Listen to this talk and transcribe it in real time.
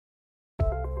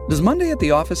Does Monday at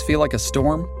the office feel like a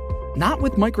storm? Not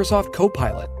with Microsoft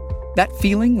Copilot. That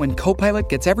feeling when Copilot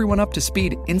gets everyone up to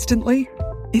speed instantly?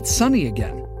 It's sunny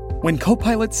again. When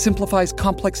Copilot simplifies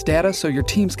complex data so your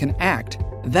teams can act,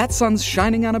 that sun's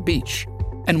shining on a beach.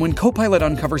 And when Copilot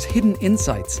uncovers hidden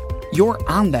insights, you're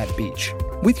on that beach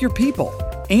with your people,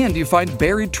 and you find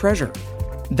buried treasure.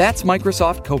 That's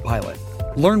Microsoft Copilot.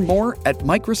 Learn more at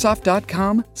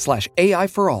Microsoft.com/AI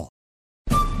for all.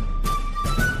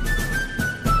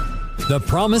 The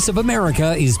promise of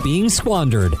America is being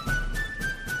squandered.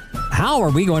 How are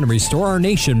we going to restore our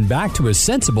nation back to a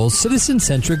sensible,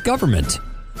 citizen-centric government?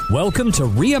 Welcome to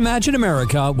Reimagine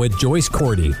America with Joyce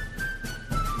Cordy.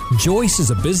 Joyce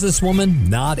is a businesswoman,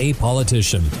 not a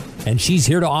politician, and she's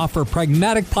here to offer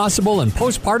pragmatic, possible, and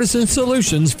post-partisan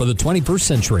solutions for the 21st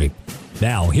century.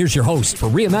 Now, here's your host for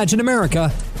Reimagine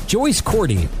America, Joyce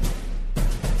Cordy.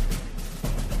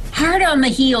 Hard on the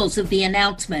heels of the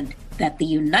announcement that the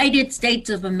United States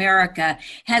of America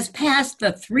has passed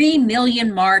the 3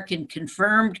 million mark in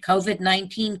confirmed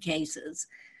COVID-19 cases,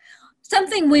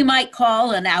 something we might call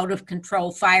an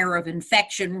out-of-control fire of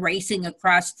infection racing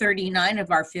across 39 of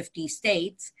our 50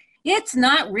 states, it's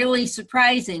not really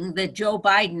surprising that Joe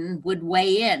Biden would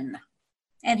weigh in.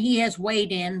 And he has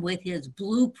weighed in with his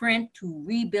blueprint to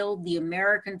rebuild the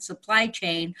American supply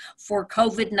chain for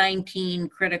COVID-19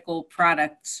 critical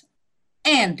products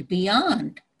and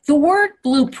beyond. The word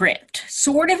blueprint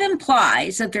sort of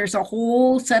implies that there's a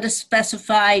whole set of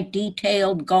specified,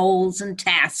 detailed goals and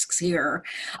tasks here,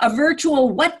 a virtual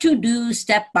what to do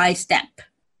step by step.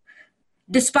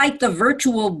 Despite the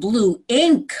virtual blue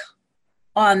ink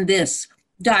on this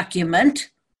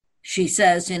document, she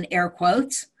says in air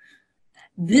quotes,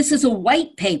 this is a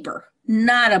white paper,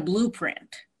 not a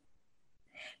blueprint.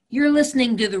 You're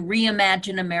listening to the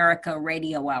Reimagine America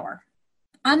Radio Hour.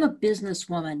 I'm a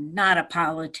businesswoman, not a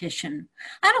politician.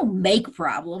 I don't make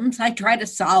problems, I try to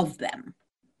solve them.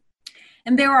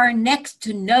 And there are next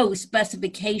to no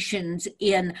specifications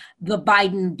in the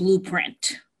Biden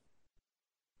blueprint,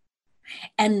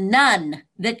 and none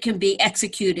that can be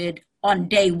executed on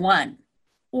day one,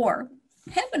 or,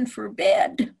 heaven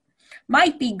forbid,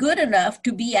 might be good enough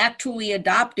to be actually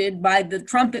adopted by the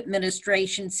Trump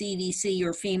administration, CDC,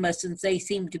 or FEMA, since they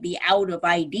seem to be out of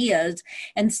ideas.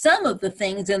 And some of the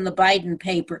things in the Biden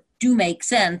paper do make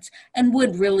sense and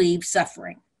would relieve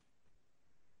suffering.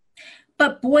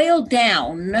 But boiled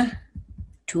down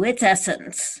to its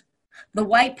essence, the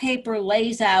white paper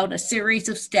lays out a series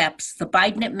of steps the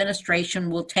Biden administration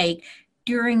will take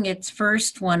during its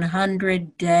first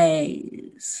 100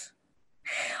 days.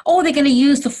 Oh, they're going to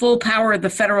use the full power of the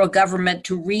federal government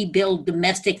to rebuild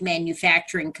domestic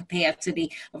manufacturing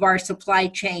capacity of our supply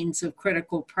chains of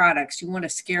critical products. You want to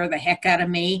scare the heck out of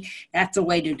me? That's a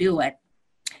way to do it.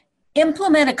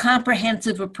 Implement a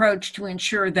comprehensive approach to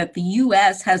ensure that the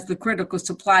U.S. has the critical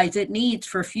supplies it needs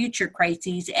for future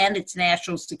crises and its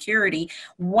national security.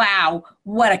 Wow,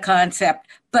 what a concept,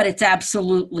 but it's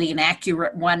absolutely an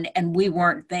accurate one, and we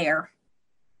weren't there.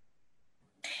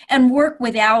 And work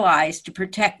with allies to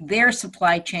protect their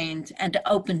supply chains and to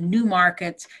open new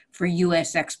markets for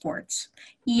U.S. exports.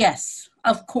 Yes,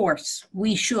 of course,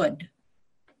 we should.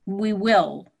 We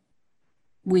will.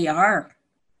 We are.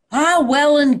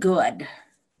 Well and good.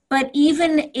 But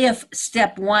even if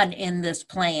step one in this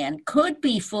plan could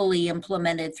be fully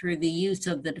implemented through the use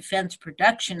of the Defense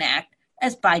Production Act,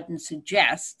 as Biden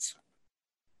suggests,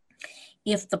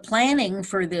 if the planning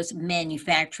for this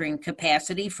manufacturing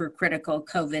capacity for critical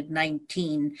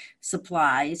COVID-19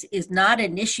 supplies is not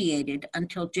initiated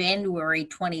until January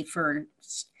 21st,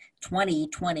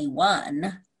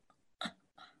 2021,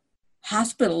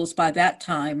 hospitals by that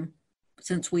time,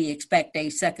 since we expect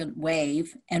a second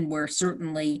wave, and we're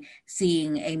certainly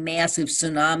seeing a massive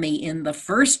tsunami in the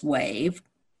first wave,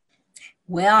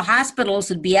 well, hospitals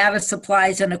would be out of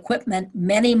supplies and equipment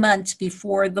many months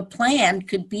before the plan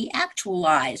could be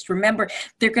actualized. Remember,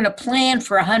 they're going to plan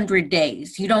for 100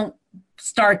 days. You don't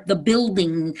start the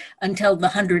building until the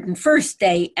 101st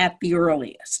day at the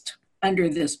earliest under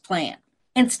this plan.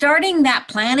 And starting that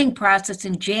planning process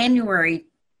in January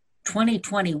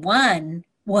 2021,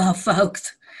 well,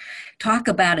 folks, talk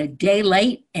about a day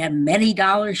late and many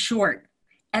dollars short,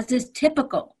 as is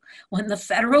typical when the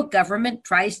federal government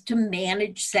tries to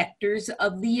manage sectors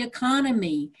of the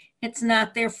economy. It's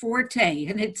not their forte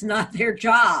and it's not their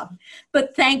job.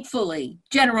 But thankfully,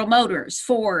 General Motors,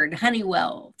 Ford,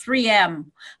 Honeywell,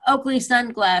 3M, Oakley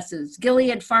Sunglasses,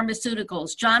 Gilead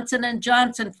Pharmaceuticals, Johnson &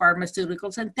 Johnson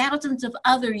Pharmaceuticals, and thousands of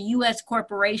other U.S.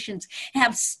 corporations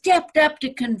have stepped up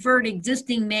to convert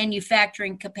existing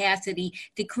manufacturing capacity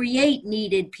to create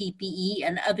needed PPE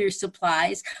and other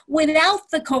supplies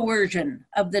without the coercion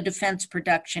of the Defense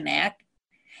Production Act.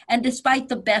 And despite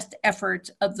the best efforts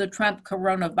of the Trump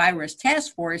Coronavirus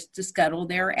Task Force to scuttle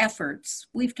their efforts.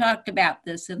 We've talked about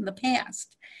this in the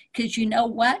past. Because you know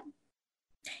what?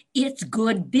 It's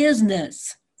good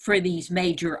business for these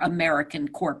major American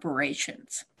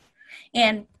corporations.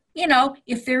 And, you know,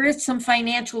 if there is some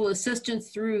financial assistance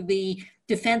through the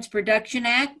Defense Production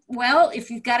Act, well, if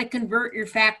you've got to convert your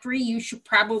factory, you should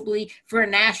probably, for a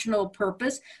national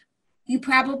purpose, you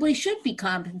probably should be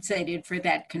compensated for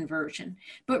that conversion.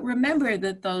 But remember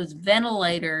that those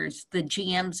ventilators, the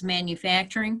GM's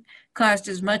manufacturing, cost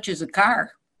as much as a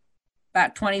car,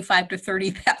 about $25,000 to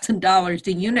 $30,000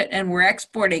 a unit, and we're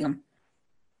exporting them.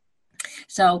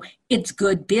 So it's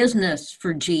good business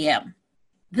for GM.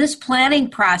 This planning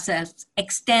process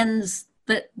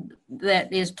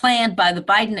that is planned by the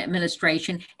Biden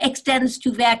administration extends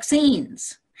to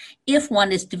vaccines, if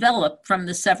one is developed from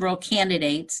the several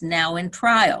candidates now in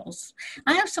trials.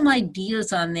 I have some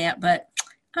ideas on that, but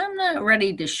I'm not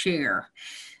ready to share.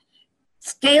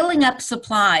 Scaling up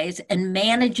supplies and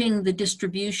managing the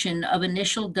distribution of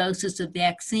initial doses of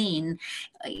vaccine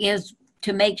is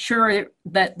to make sure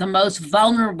that the most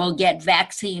vulnerable get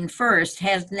vaccine first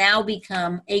has now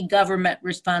become a government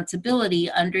responsibility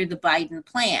under the Biden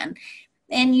plan.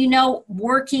 And, you know,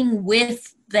 working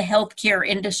with the healthcare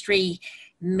industry,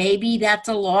 maybe that's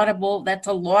a laudable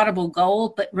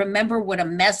goal, but remember what a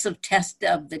mess of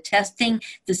the testing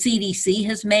the CDC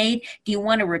has made. Do you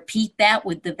want to repeat that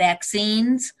with the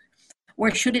vaccines? Or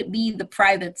should it be the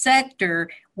private sector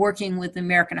working with the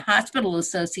American Hospital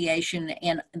Association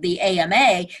and the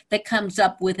AMA that comes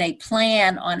up with a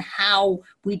plan on how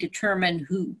we determine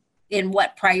who, in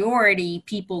what priority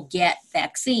people get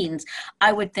vaccines?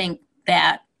 I would think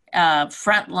that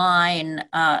frontline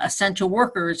essential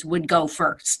workers would go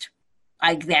first.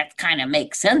 That kind of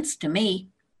makes sense to me.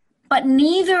 But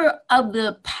neither of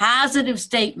the positive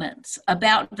statements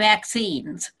about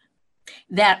vaccines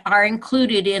that are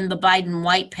included in the Biden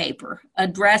white paper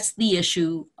address the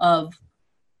issue of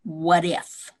what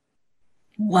if?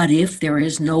 What if there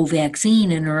is no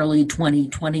vaccine in early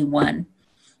 2021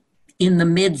 in the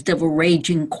midst of a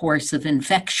raging course of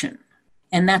infection?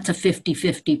 And that's a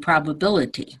 50-50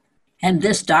 probability. And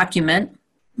this document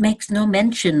makes no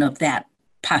mention of that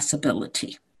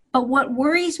possibility. But what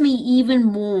worries me even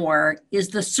more is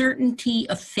the certainty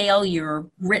of failure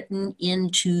written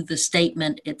into the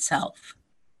statement itself.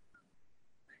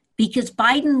 Because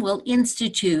Biden will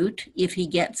institute, if he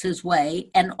gets his way,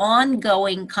 an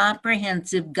ongoing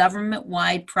comprehensive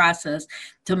government-wide process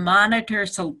to monitor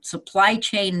supply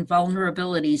chain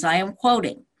vulnerabilities. I am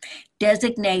quoting,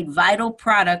 designate vital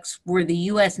products where the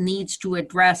U.S. needs to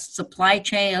address supply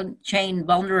chain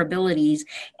vulnerabilities,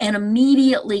 and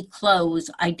immediately close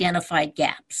identified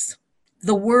gaps.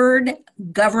 The words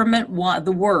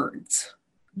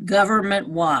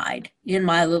government-wide, in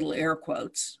my little air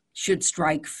quotes, should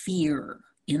strike fear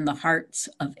in the hearts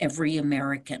of every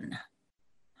American.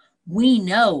 We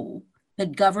know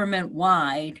that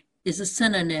government-wide is a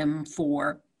synonym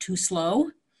for too slow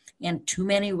and too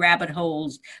many rabbit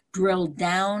holes drilled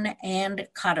down and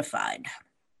codified.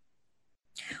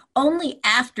 Only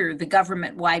after the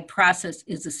government-wide process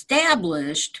is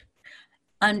established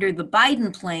under the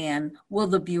Biden plan will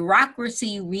the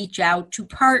bureaucracy reach out to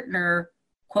partner,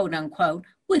 quote unquote,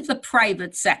 with the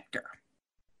private sector.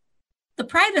 The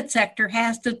private sector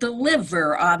has to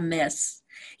deliver on this.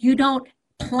 You don't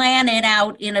plan it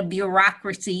out in a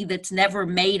bureaucracy that's never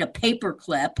made a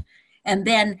paperclip and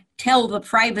then tell the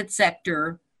private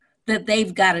sector that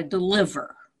they've got to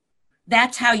deliver.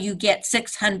 That's how you get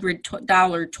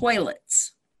 $600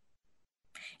 toilets.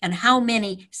 And how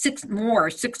many more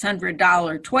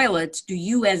 $600 toilets do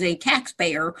you as a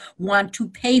taxpayer want to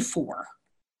pay for?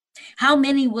 How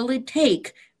many will it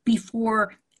take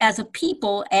before, as a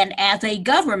people and as a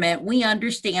government, we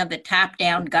understand that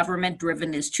top-down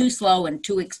government-driven is too slow and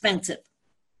too expensive?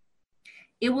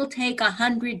 It will take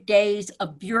 100 days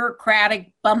of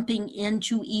bureaucratic bumping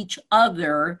into each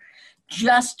other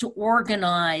just to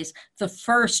organize the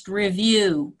first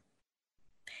review.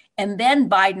 And then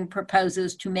Biden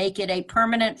proposes to make it a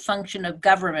permanent function of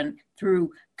government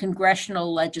through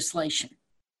congressional legislation.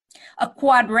 A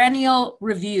quadrennial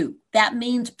review, that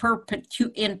means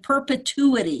in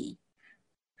perpetuity.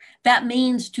 That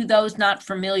means, to those not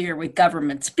familiar with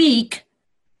government speak,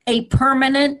 a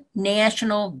permanent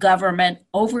national government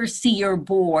overseer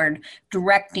board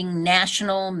directing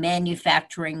national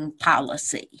manufacturing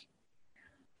policy.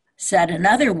 Said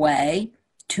another way,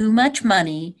 too much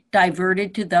money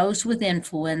diverted to those with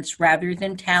influence rather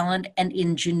than talent and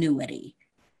ingenuity.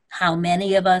 How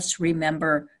many of us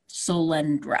remember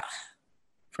Solyndra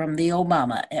from the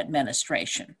Obama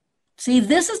administration? See,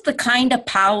 this is the kind of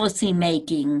policy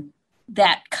making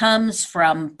that comes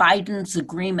from Biden's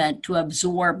agreement to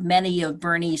absorb many of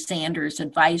Bernie Sanders'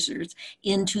 advisors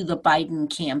into the Biden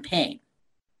campaign.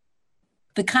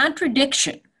 The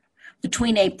contradiction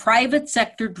between a private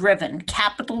sector-driven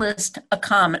capitalist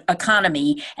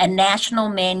economy and national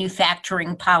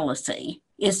manufacturing policy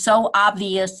is so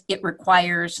obvious it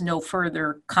requires no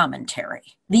further commentary.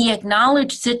 The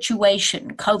acknowledged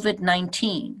situation,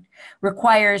 COVID-19,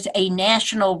 requires a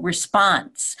national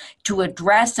response to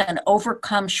address and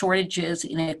overcome shortages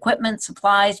in equipment,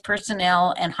 supplies,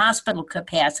 personnel, and hospital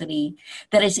capacity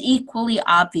that is equally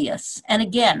obvious and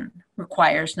again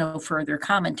requires no further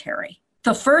commentary.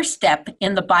 The first step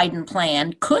in the Biden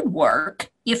plan could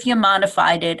work if you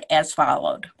modified it as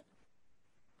follows.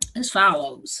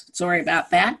 Sorry about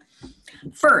that.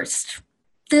 First,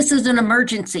 this is an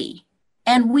emergency,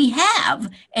 and we have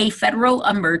a federal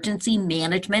emergency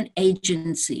management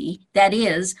agency that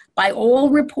is, by all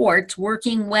reports,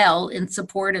 working well in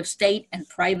support of state and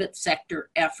private sector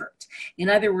efforts. In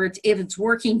other words, if it's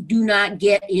working, do not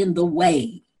get in the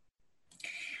way.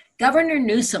 Governor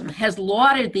Newsom has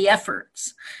lauded the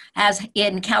efforts, as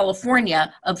in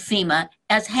California, of FEMA,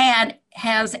 as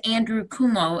has Andrew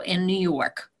Cuomo in New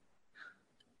York.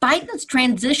 Biden's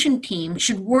transition team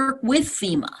should work with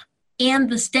FEMA and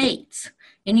the states.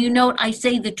 And you note I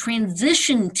say the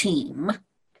transition team,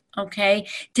 okay,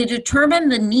 to determine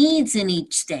the needs in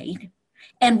each state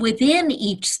and within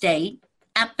each state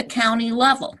at the county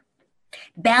level,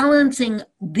 balancing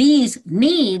these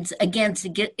needs against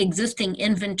existing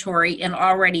inventory and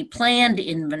already planned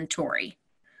inventory.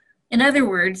 In other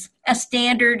words, a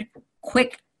standard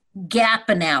quick gap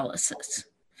analysis.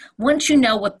 Once you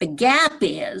know what the gap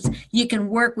is, you can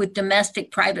work with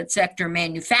domestic private sector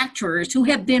manufacturers who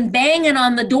have been banging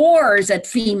on the doors at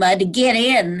FEMA to get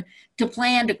in to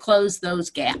plan to close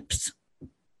those gaps.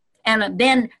 And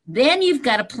then you've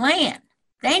got a plan.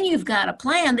 Then you've got a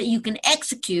plan that you can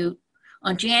execute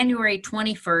on January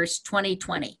 21st,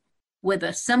 2020, with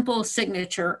a simple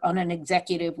signature on an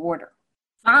executive order.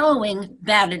 Following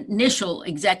that initial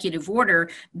executive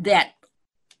order that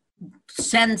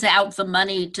sends out the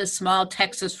money to small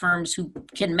Texas firms who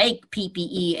can make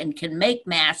PPE and can make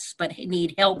masks but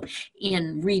need help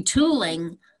in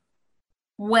retooling,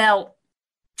 well,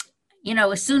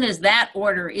 as soon as that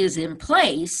order is in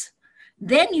place,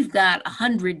 then you've got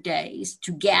 100 days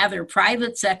to gather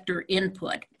private sector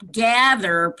input.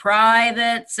 Gather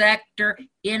private sector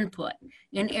input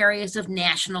in areas of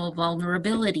national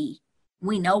vulnerability.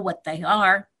 We know what they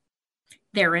are.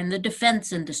 They're in the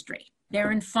defense industry.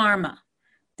 They're in pharma.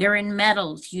 They're in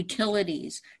metals,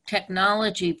 utilities,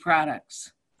 technology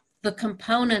products, the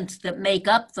components that make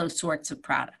up those sorts of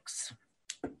products.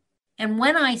 And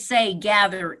when I say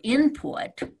gather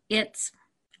input, it's,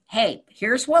 hey,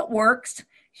 here's what works,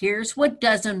 here's what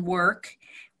doesn't work,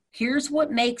 here's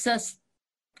what makes us,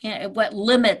 what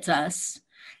limits us,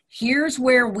 here's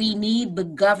where we need the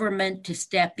government to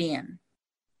step in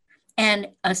and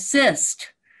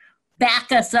assist, back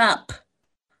us up,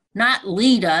 not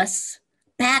lead us,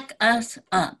 back us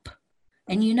up.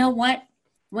 And you know what?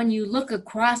 When you look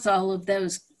across all of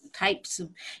those types of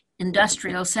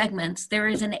industrial segments, there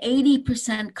is an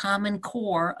 80% common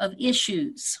core of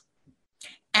issues.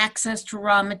 Access to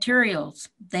raw materials,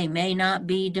 they may not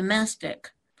be domestic.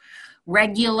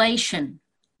 Regulation,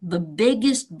 the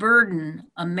biggest burden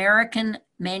American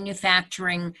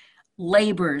manufacturing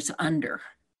labors under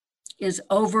is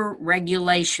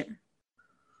over-regulation.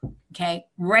 Okay,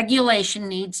 regulation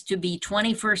needs to be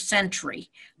 21st century,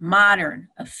 modern,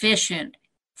 efficient,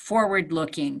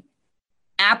 forward-looking,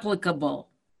 applicable,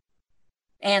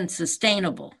 and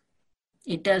sustainable.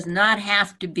 It does not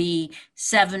have to be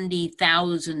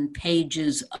 70,000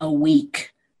 pages a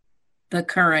week, the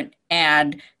current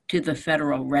ad to the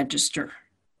Federal Register.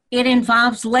 It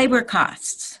involves labor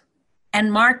costs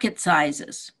and market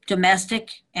sizes,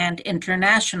 domestic and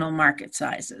international market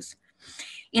sizes.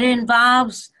 It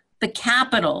involves the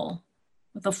capital,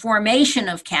 the formation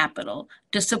of capital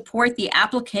to support the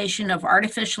application of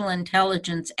artificial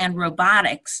intelligence and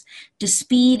robotics to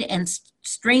speed and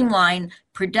streamline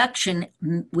production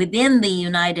within the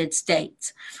United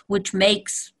States, which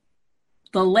makes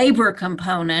the labor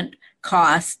component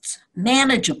costs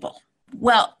manageable.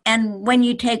 Well, and when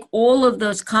you take all of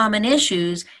those common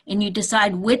issues and you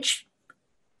decide which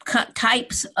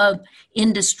types of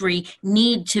industry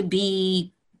need to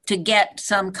get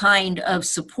some kind of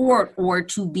support or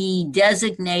to be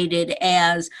designated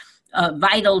as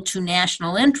vital to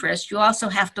national interest, you also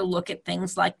have to look at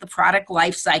things like the product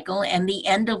life cycle and the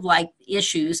end of life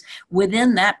issues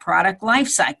within that product life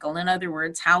cycle. In other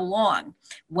words, how long?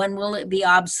 When will it be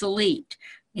obsolete?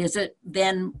 Is it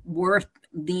then worth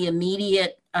the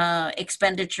immediate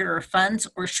expenditure of funds,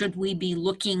 or should we be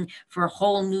looking for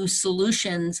whole new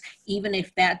solutions, even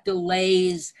if that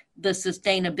delays the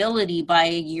sustainability by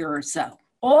a year or so?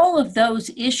 All of those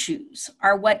issues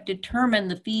are what determine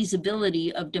the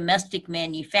feasibility of domestic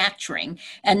manufacturing,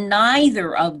 and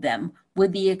neither of them,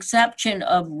 with the exception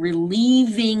of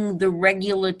relieving the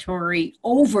regulatory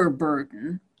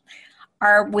overburden,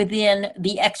 are within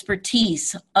the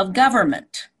expertise of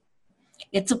government.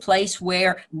 It's a place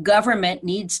where government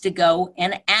needs to go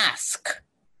and ask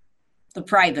the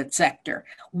private sector,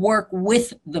 work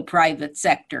with the private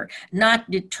sector, not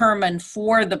determine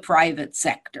for the private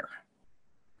sector.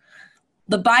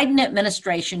 The Biden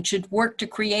administration should work to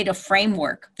create a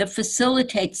framework that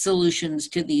facilitates solutions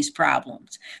to these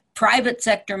problems. Private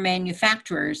sector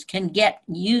manufacturers can get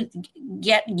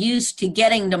used to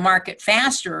getting to market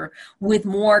faster with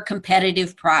more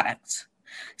competitive products.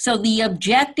 So the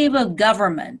objective of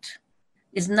government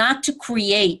is not to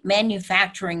create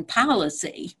manufacturing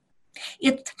policy.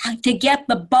 It's to get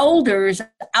the boulders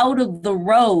out of the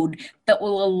road that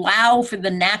will allow for the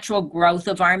natural growth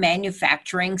of our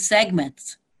manufacturing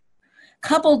segments.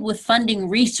 Coupled with funding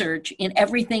research in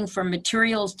everything from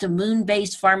materials to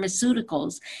moon-based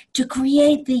pharmaceuticals to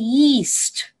create the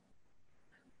yeast,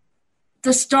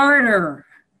 the starter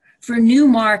for new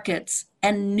markets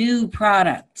and new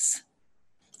products.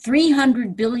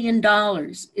 $300 billion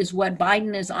is what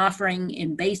Biden is offering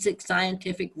in basic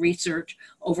scientific research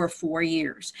over 4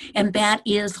 years, and that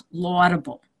is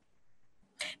laudable.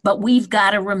 But we've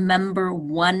got to remember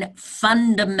one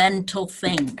fundamental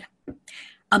thing.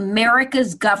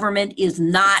 America's government is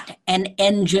not an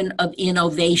engine of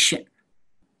innovation.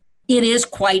 It is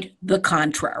quite the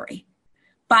contrary.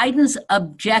 Biden's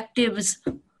objectives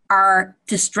are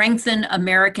to strengthen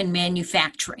American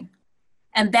manufacturing.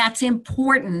 And that's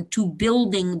important to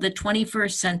building the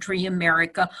 21st century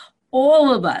America.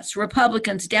 All of us,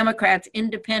 Republicans, Democrats,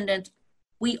 Independents,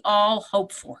 we all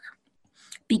hope for.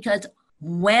 Because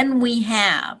when we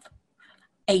have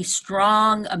a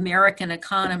strong American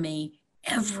economy,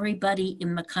 everybody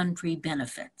in the country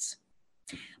benefits.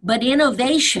 But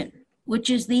innovation, which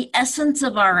is the essence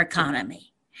of our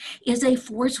economy, is a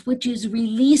force which is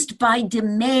released by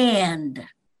demand.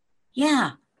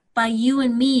 Yeah. By you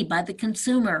and me, by the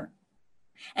consumer.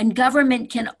 And government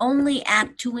can only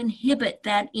act to inhibit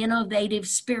that innovative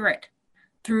spirit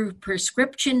through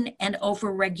prescription and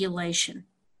overregulation.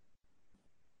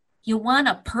 You want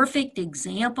a perfect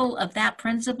example of that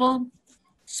principle?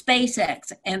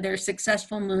 SpaceX and their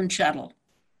successful moon shuttle.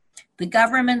 The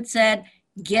government said,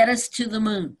 get us to the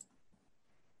moon,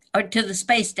 or to the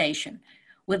space station,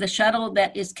 with a shuttle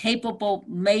that is capable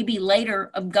maybe later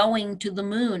of going to the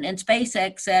moon. And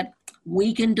SpaceX said,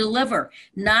 we can deliver.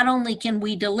 Not only can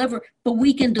we deliver, but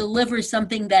we can deliver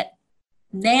something that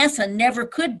NASA never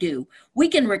could do. We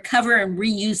can recover and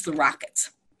reuse the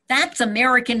rockets. That's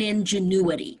American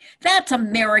ingenuity. That's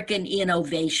American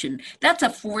innovation. That's a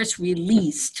force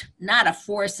released, not a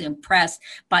force impressed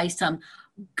by some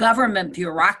government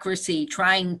bureaucracy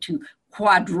trying to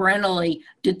quadrennially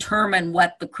determine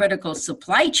what the critical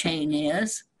supply chain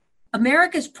is.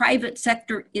 America's private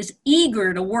sector is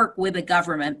eager to work with a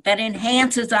government that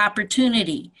enhances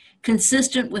opportunity,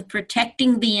 consistent with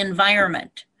protecting the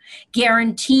environment,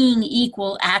 guaranteeing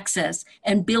equal access,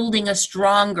 and building a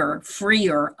stronger,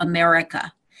 freer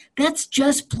America. That's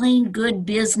just plain good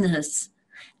business,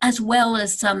 as well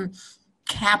as some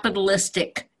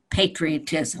capitalistic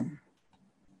patriotism.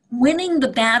 Winning the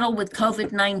battle with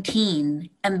COVID-19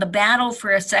 and the battle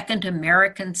for a second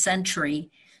American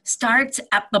century starts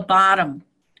at the bottom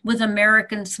with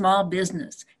American small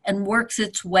business and works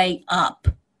its way up.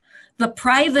 The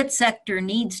private sector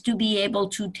needs to be able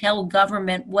to tell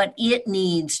government what it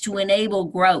needs to enable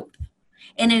growth.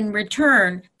 And in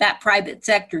return, that private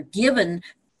sector, given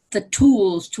the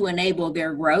tools to enable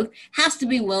their growth, has to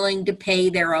be willing to pay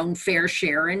their own fair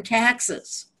share in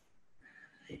taxes.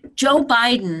 Joe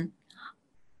Biden,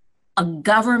 a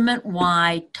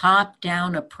government-wide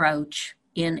top-down approach,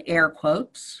 in air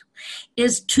quotes,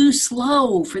 is too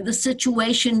slow for the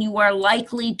situation you are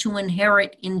likely to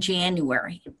inherit in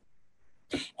January,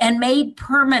 and made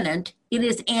permanent It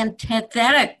is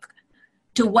antithetic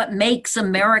to what makes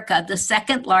America the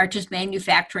second largest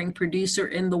manufacturing producer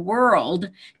in the world,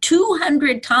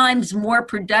 200 times more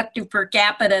productive per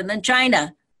capita than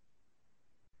China.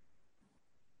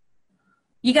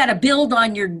 You got to build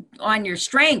on your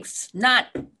strengths, not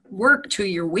work to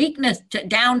your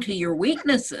down to your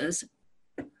weaknesses.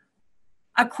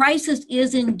 A crisis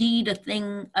is indeed a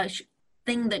thing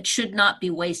that should not be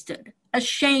wasted, a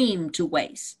shame to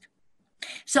waste.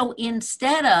 So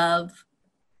instead of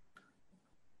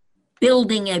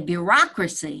building a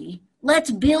bureaucracy, let's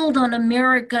build on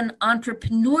American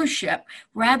entrepreneurship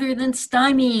rather than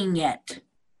stymieing it.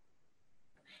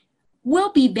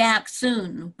 We'll be back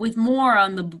soon with more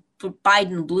on the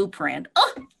Biden blueprint.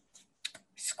 Oh,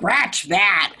 scratch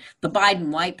that, the Biden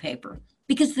white paper,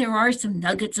 because there are some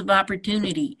nuggets of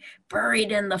opportunity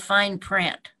buried in the fine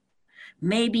print.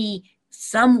 Maybe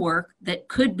some work that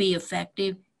could be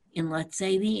effective in, let's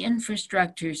say, the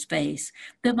infrastructure space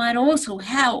that might also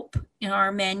help in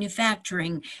our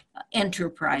manufacturing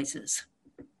enterprises.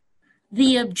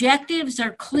 The objectives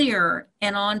are clear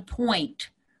and on point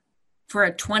for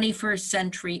a 21st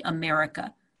century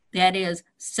America that is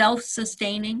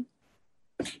self-sustaining,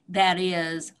 that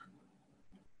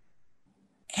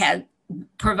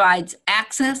provides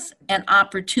access and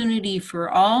opportunity for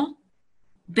all.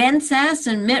 Ben Sasse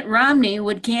and Mitt Romney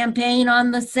would campaign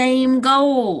on the same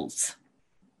goals.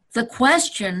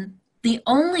 The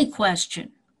only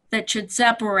question that should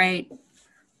separate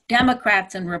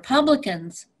Democrats and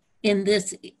Republicans in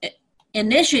this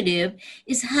initiative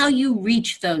is how you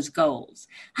reach those goals.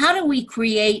 How do we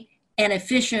create an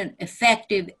efficient,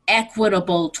 effective,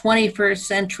 equitable 21st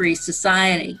century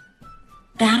society?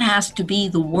 That has to be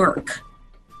the work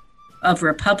of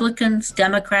Republicans,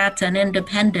 Democrats, and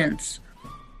independents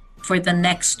for the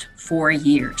next 4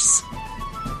 years.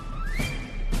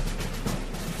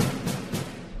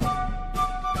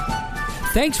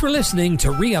 Thanks for listening to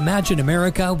Reimagine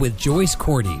America with Joyce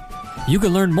Cordy. You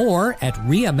can learn more at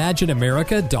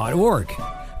reimagineamerica.org.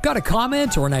 Got a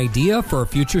comment or an idea for a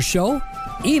future show?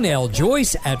 Email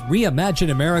Joyce at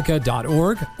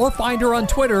reimagineamerica.org or find her on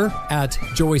Twitter at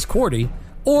Joyce Cordy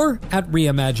or at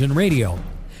Reimagine Radio.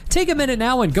 Take a minute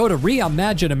now and go to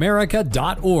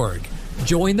reimagineamerica.org.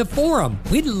 Join the forum.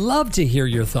 We'd love to hear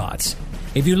your thoughts.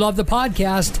 If you love the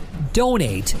podcast,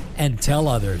 donate and tell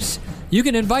others. You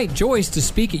can invite Joyce to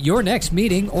speak at your next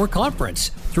meeting or conference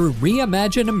through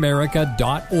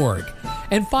reimagineamerica.org.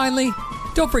 And finally,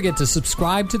 don't forget to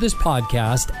subscribe to this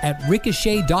podcast at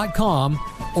ricochet.com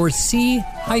or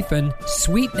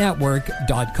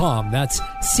c-sweetnetwork.com. That's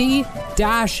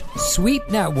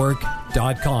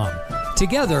c-sweetnetwork.com.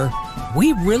 Together,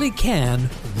 we really can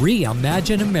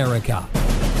reimagine America.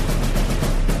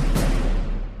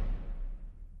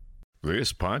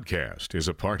 This podcast is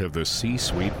a part of the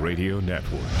C-Suite Radio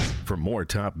Network. For more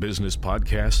top business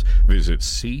podcasts, visit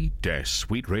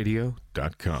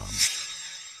c-suiteradio.com.